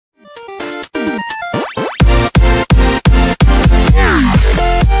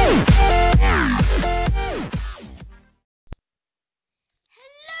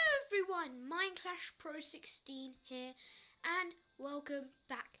Pro16 here, and welcome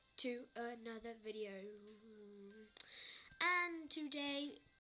back to another video. And today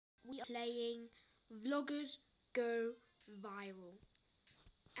we are playing Vloggers Go Viral.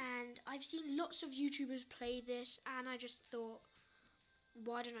 And I've seen lots of YouTubers play this, and I just thought,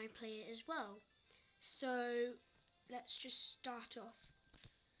 why don't I play it as well? So let's just start off.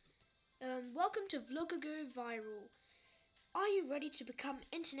 Welcome to Vlogger Go Viral. Are you ready to become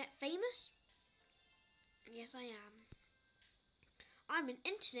internet famous? Yes, I am. I'm an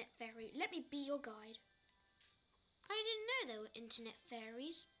internet fairy. Let me be your guide. I didn't know there were internet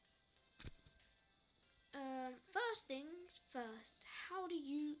fairies. First things first, how do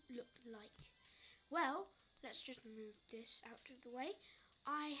you look like? Well, let's just move this out of the way.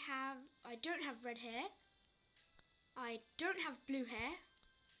 I don't have red hair. I don't have blue hair.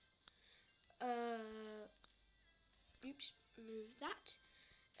 Oops, move that.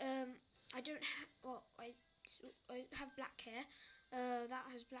 I don't have, well, I have black hair. That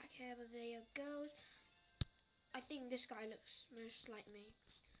has black hair, but there you go. I think this guy looks most like me.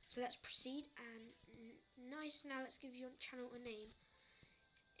 So let's proceed, and nice, now let's give your channel a name.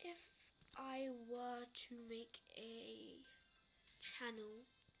 If I were to make a channel,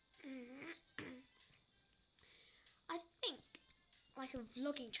 I think like a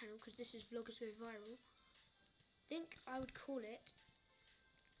vlogging channel, because this is Vloggers Go Viral, I think I would call it,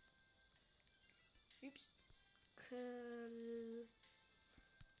 oops,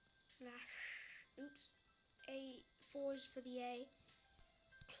 A4 is for the A,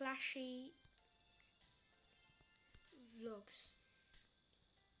 Clashy Vlogs.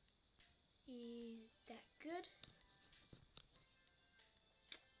 Is that good?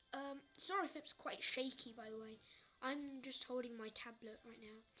 Sorry if it's quite shaky, by the way. I'm just holding my tablet right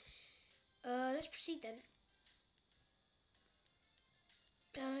now. Let's proceed then.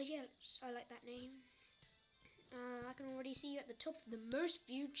 Yeah, I like that name. I can already see you at the top of the most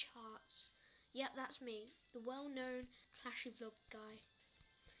viewed charts. Yep, that's me, the well-known Clashy Vlog guy.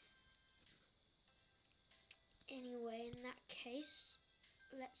 Anyway, in that case,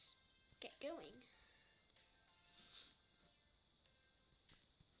 let's get going.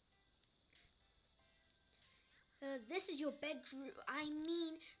 This is your bedroom,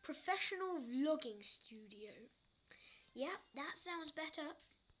 professional vlogging studio. Yep, that sounds better.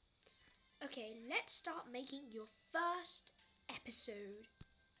 Okay, let's start making your first episode.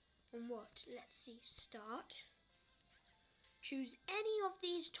 On what? Let's see, start. Choose any of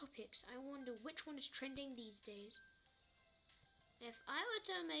these topics. I wonder which one is trending these days. If I were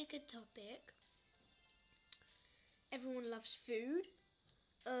to make a topic, everyone loves food,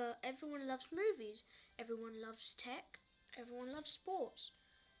 everyone loves movies, everyone loves tech, everyone loves sports,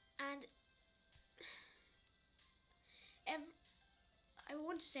 and I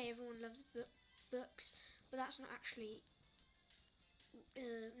want to say everyone loves books, but that's not actually,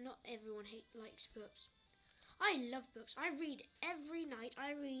 not everyone likes books. I love books. I read every night,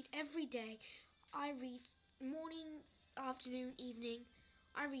 I read every day, I read morning, afternoon, evening.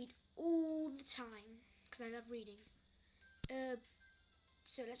 I read all the time because I love reading.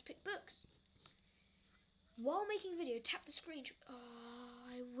 So let's pick books. While making video, tap the screen. Oh,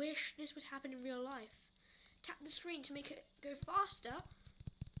 I wish this would happen in real life. Tap the screen to make it go faster.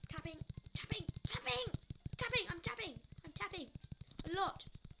 Tapping, tapping, tapping, tapping. I'm tapping. I'm tapping a lot.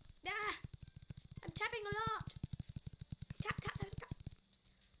 Ah, I'm tapping a lot. Tap, tap, tap, tap.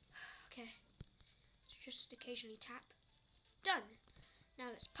 Okay. So just occasionally tap. Done. Now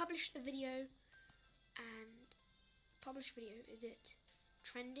let's publish the video. And publish video. Is it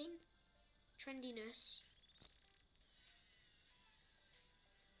trending? Trendiness.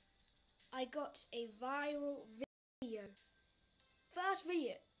 I got a viral video. First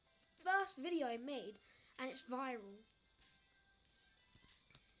video I made, and it's viral.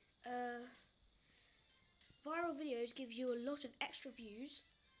 Viral videos give you a lot of extra views.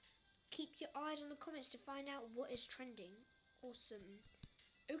 Keep your eyes on the comments to find out what is trending. Awesome.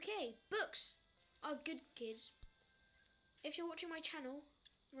 Okay, books are good, kids. If you're watching my channel,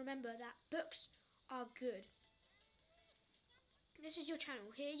 remember that books are good. This is your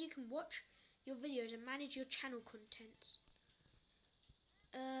channel. Here you can watch your videos and manage your channel contents.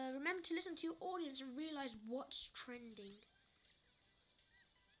 Remember to listen to your audience and realize what's trending.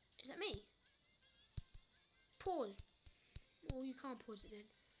 Is that me? Pause. Well, you can't pause it then.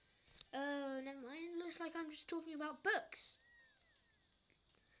 Oh, never mind. Looks like I'm just talking about books.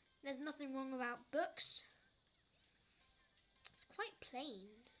 There's nothing wrong about books. It's quite plain.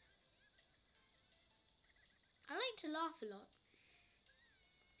 I like to laugh a lot.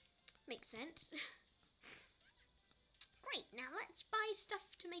 Makes sense. Great, now let's buy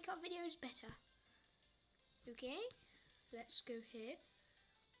stuff to make our videos better. Okay, let's go here.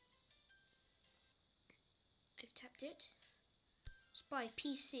 I've tapped it. Let's buy a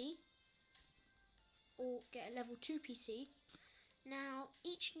PC or get a level 2 PC. Now,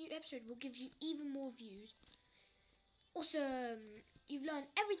 each new episode will give you even more views. Awesome! You've learned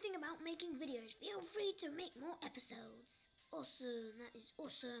everything about making videos. Feel free to make more episodes. Awesome, that is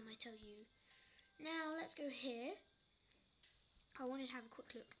awesome, I tell you. Now, let's go here. I wanted to have a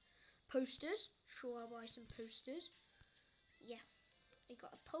quick look. Posters. Sure, I'll buy some posters. Yes, we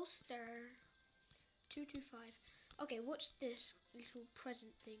got a poster. 225. Okay, what's this little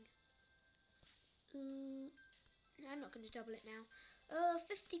present thing? I'm not going to double it now.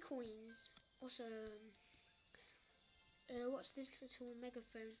 50 coins. Awesome. What's this little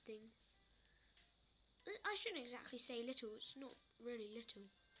megaphone thing? I shouldn't exactly say little. It's not really little.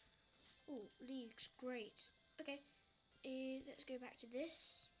 Oh, leagues, great. Okay, let's go back to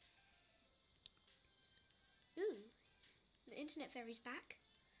this. Ooh, the internet fairy's back.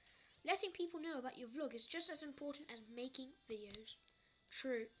 Letting people know about your vlog is just as important as making videos.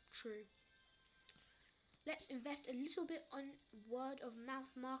 True, true. Let's invest a little bit on word of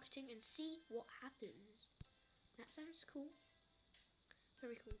mouth marketing and see what happens. That sounds cool.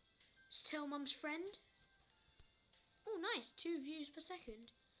 Very cool. Just tell mum's friend. Oh, nice. 2 views per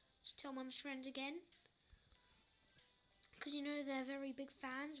second. Just tell mum's friend again. Because you know they're very big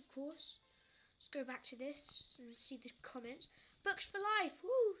fans, of course. Let's go back to this and see the comments. Books for life.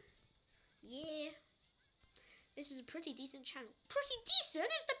 Woo! Yeah. This is a pretty decent channel. Pretty decent?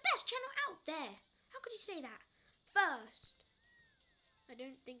 It's the best channel out there. How could you say that? First. I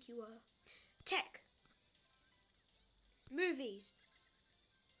don't think you were. Tech. Movies.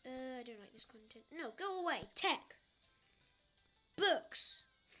 I don't like this content. No, go away. Tech. Books.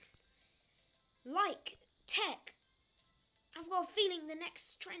 Like. Tech. I've got a feeling the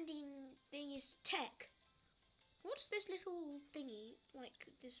next trending thing is tech. What's this little thingy? Like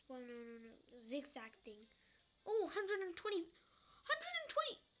this one, zigzag thing. Oh, 120.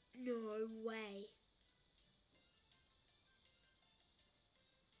 120. No way.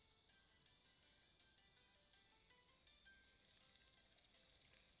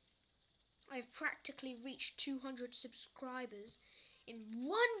 I've practically reached 200 subscribers in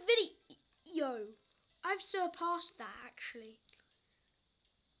one video. I've surpassed that actually.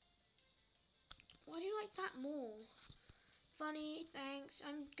 Why do you like that more? Funny, thanks.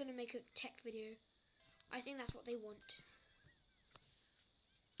 I'm gonna make a tech video. I think that's what they want.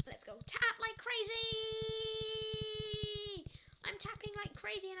 Let's go. Tap like crazy! I'm tapping like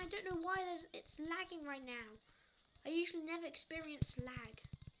crazy and I don't know why it's lagging right now. I usually never experience lag.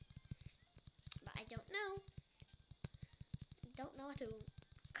 But I don't know. Don't know at all.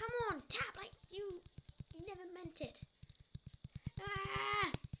 Come on, tap like you never meant it.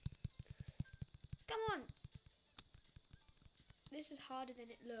 Ah! Come on. This is harder than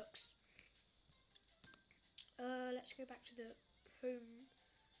it looks. Let's go back to the home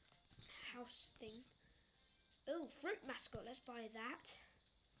house thing. Oh, fruit mascot. Let's buy that.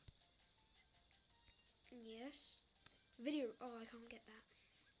 Yes. Video. Oh, I can't get that.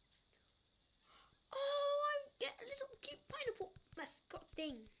 Oh, I get a little cute pineapple mascot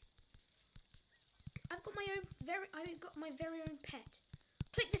thing. I've got my very own pet.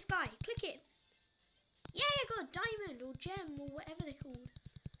 Click this guy. Click it. Yeah, I got a diamond or gem or whatever they're called.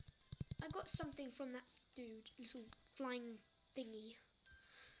 I got something from that dude, little flying thingy.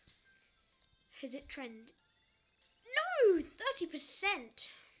 Is it trend? No, 30%.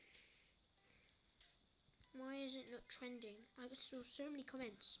 Why is it not trending? I saw so many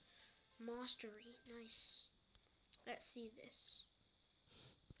comments. Mastery, nice. Let's see this.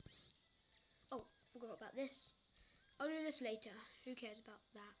 Oh, forgot about this. I'll do this later. Who cares about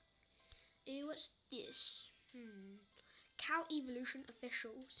that? What's this? Cow Evolution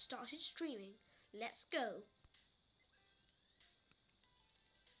Official started streaming. Let's go.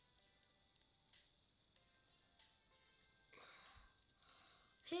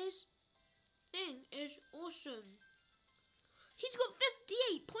 His thing is awesome. He's got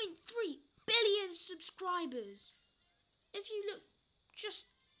 58.3 billion subscribers. If you look,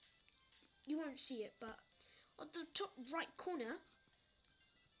 you won't see it, but on the top right corner,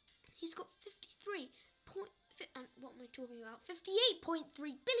 he's got 53 point. What am I talking about? 58.3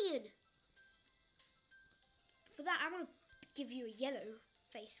 billion. For that, I'm gonna give you a yellow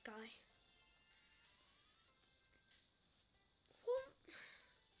face guy. What?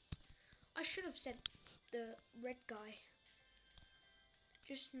 I should have said the red guy.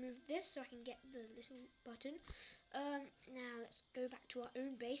 Just move this so I can get the little button. Now let's go back to our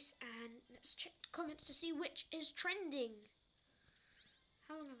own base and let's check the comments to see which is trending.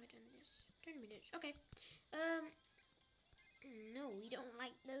 How long have I done this? 20 minutes. Okay. No, we don't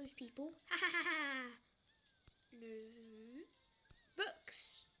like those people. Ha ha ha ha. No.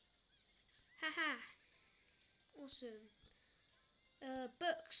 Books. Ha ha. Awesome.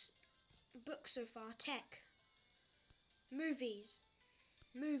 Books. Books so far. Tech. Movies.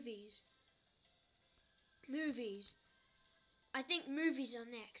 Movies. Movies. I think movies are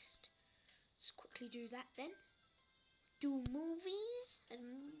next. Let's quickly do that then. Do movies. A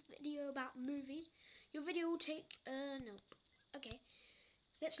video about movies. Your video will take, nope. Okay.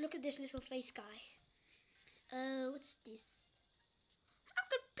 Let's look at this little face guy. What's this? How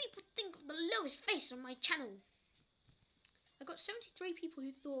could people think of the lowest face on my channel? I got 73 people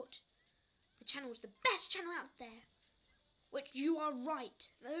who thought the channel was the best channel out there. Which you are right.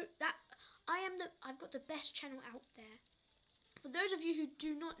 That I've got the best channel out there. For those of you who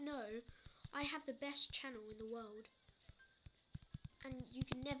do not know, I have the best channel in the world. And you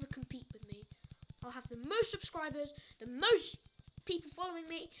can never compete with me. I'll have the most subscribers, the most people following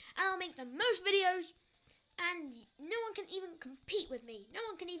me, and I'll make the most videos, and no one can even compete with me. No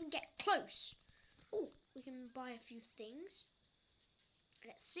one can even get close. Oh, we can buy a few things.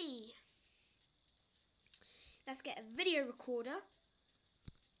 Let's see. Let's get a video recorder.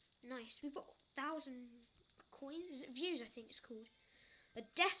 Nice. We've got 1,000 coins. Is it views? I think it's called. A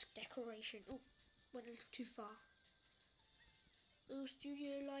desk decoration. Oh, went a little too far. Little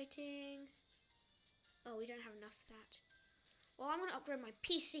studio lighting. Oh, we don't have enough of that. Well, I'm going to upgrade my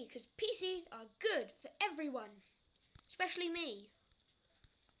PC because PCs are good for everyone, especially me.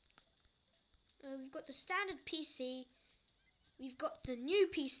 We've got the standard PC. We've got the new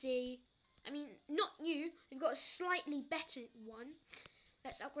PC. I mean, not new. We've got a slightly better one.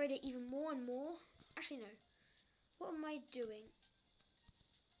 Let's upgrade it even more and more. Actually, no. What am I doing?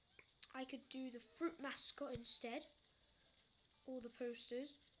 I could do the fruit mascot instead. All the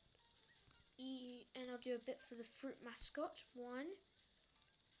posters. And I'll do a bit for the fruit mascot. One.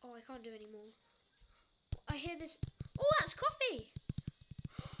 Oh, I can't do any more. I hear this. Oh, that's coffee.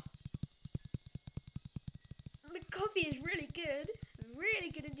 The coffee is really good. Really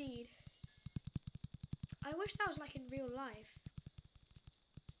good indeed. I wish that was like in real life.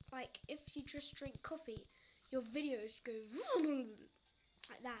 Like, if you just drink coffee, your videos go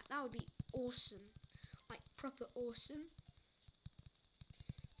like that. That would be awesome. Like, proper awesome.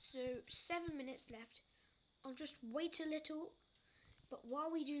 So, 7 minutes left. I'll just wait a little. But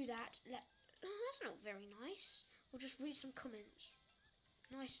while we do that, oh, that's not very nice. We'll just read some comments.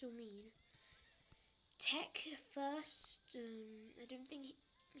 Nice or mean. Tech first. I don't think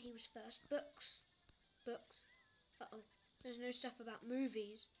he was first. Books. Books. Uh-oh. There's no stuff about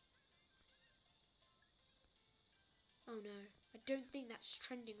movies. Oh no. I don't think that's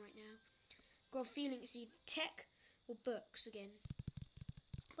trending right now. Got a feeling it's either tech or books again.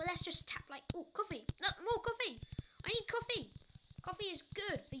 Well, let's just tap like... Oh, coffee. No, more coffee. I need coffee. Coffee is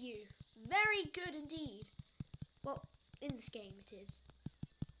good for you. Very good indeed. Well, in this game it is.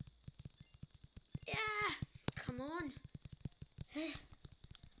 Yeah. Come on.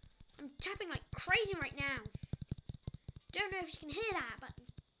 I'm tapping like crazy right now. Don't know if you can hear that, but...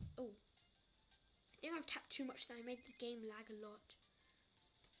 Oh. I think I've tapped too much that I made the game lag a lot.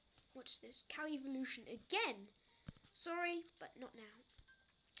 What's this? Cow Evolution again. Sorry, but not now.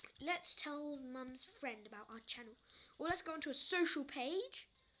 Let's tell Mum's friend about our channel. Or let's go onto a social page.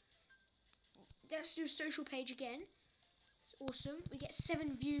 Let's do social page again. It's awesome. We get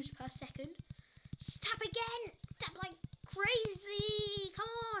 7 views per second. Just tap again. Tap like crazy. Come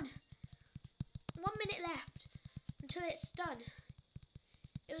on. 1 minute left until it's done.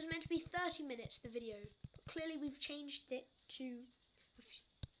 It was meant to be 30 minutes, the video. But clearly we've changed it to...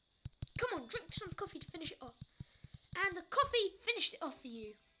 Come on, drink some coffee to finish it off. And the coffee finished it off for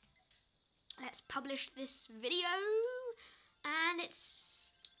you. Let's publish this video. And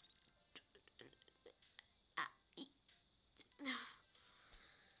it's...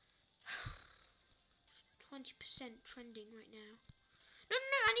 20% trending right now. No,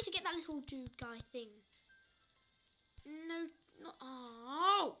 I need to get that little dude guy thing. No, not...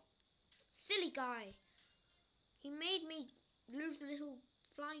 Oh! Silly guy. He made me lose the little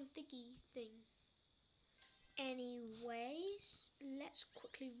flying thingy thing. Anyways, let's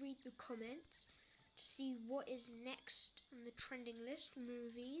quickly read the comments to see what is next on the trending list.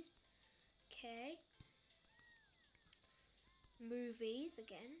 Movies. Okay. Movies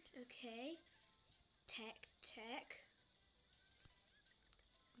again. Okay. Tech.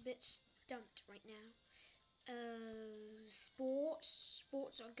 A bit stumped right now.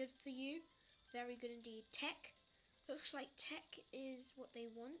 Sports are good for you. Very good indeed. Tech. Looks like tech is what they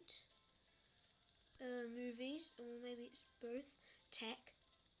want. Movies, or maybe it's both. Tech.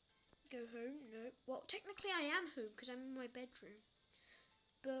 Go home. No. Well, technically I am home because I'm in my bedroom.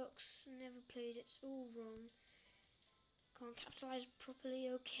 Books. Never played. It's all wrong. Can't capitalize properly.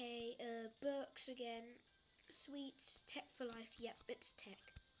 Okay. Books again. Sweets. Tech for life. Yep, it's tech.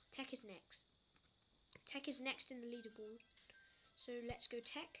 Tech is next. Tech is next in the leaderboard. So let's go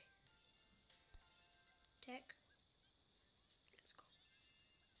tech. Tech. Let's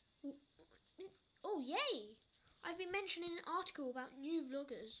go. Ooh. Oh, yay! I've been mentioned in an article about new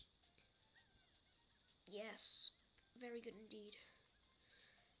vloggers. Yes. Very good indeed.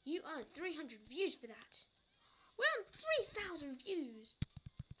 You earned 300 views for that. We're on 3,000 views.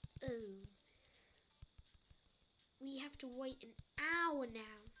 Oh. We have to wait an hour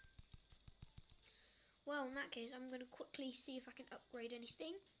now. Well, in that case, I'm going to quickly see if I can upgrade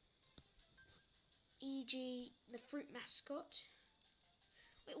anything. E.g. the fruit mascot.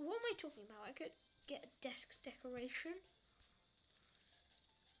 Wait, what am I talking about? I could get a desk decoration.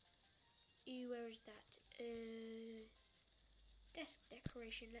 Where is that? Desk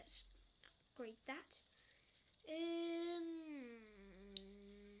decoration. Let's upgrade that.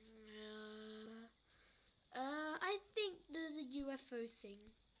 I think the UFO thing.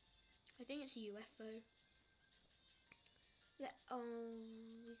 I think it's a UFO.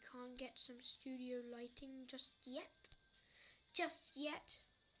 We can't get some studio lighting just yet. Just yet.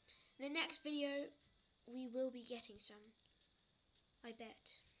 In the next video, we will be getting some. I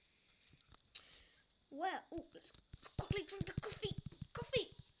bet. Well, let's quickly drink the coffee.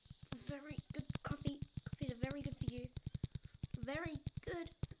 Coffee! Very good coffee. Coffees are very good for you. Very good.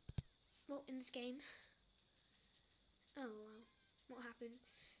 Well, in this game. Oh, well. What happened?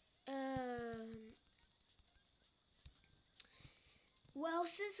 Well,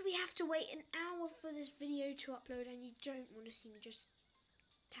 since we have to wait an hour for this video to upload and you don't want to see me just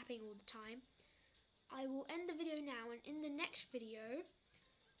tapping all the time, I will end the video now, and in the next video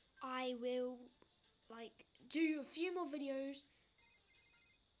I will do a few more videos.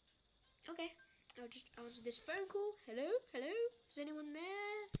 Okay, I'll just answer this phone call. Hello, hello, is anyone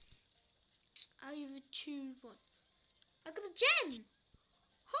there? I either choose one. I got the gem.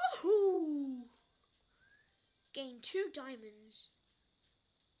 Ho! Gain 2 diamonds.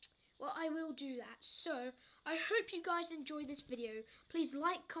 Well, I will do that. So, I hope you guys enjoyed this video. Please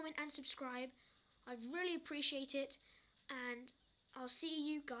like, comment and subscribe. I'd really appreciate it. And I'll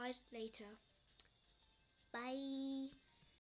see you guys later. Bye.